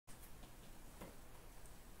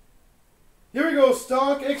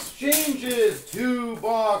StockExchange's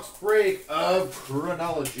 2-box break of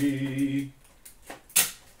Chronology.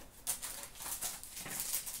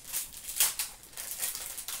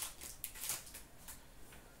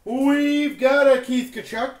 We've got a Keith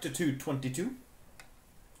Kachuk to 222.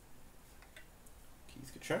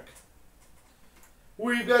 Keith Kachuk.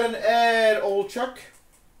 We've got an Ed Olchuk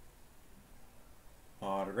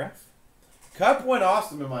autograph. Cup went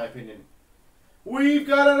awesome in my opinion. We've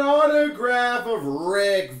got an autograph of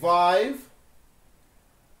Rick Vive.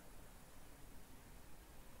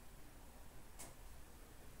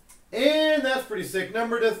 And that's pretty sick.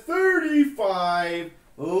 Number to 35,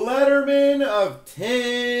 Letterman of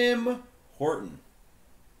Tim Horton.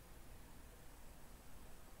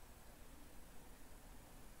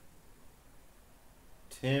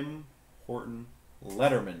 Tim Horton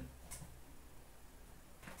Letterman.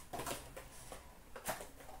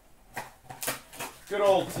 Good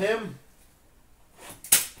old Tim.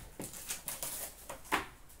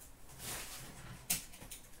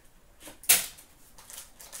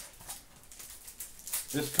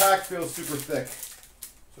 This pack feels super thick,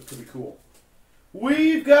 so it could be cool.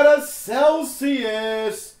 We've got a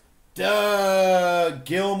Celsius Doug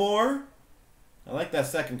Gilmore. I like that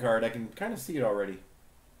second card. I can kind of see it already.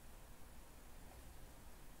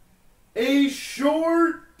 A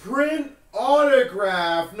short print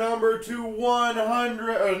autograph, number to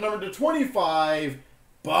 100, or number to 25,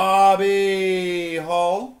 Bobby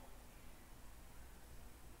Hull.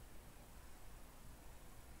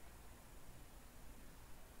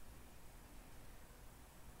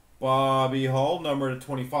 Bobby Hull, number to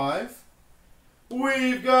 25.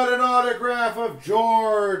 We've got an autograph of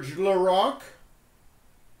George LaRocque.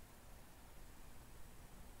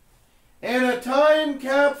 And a time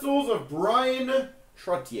capsules of Brian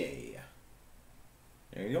Trottier.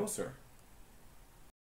 There you go, sir.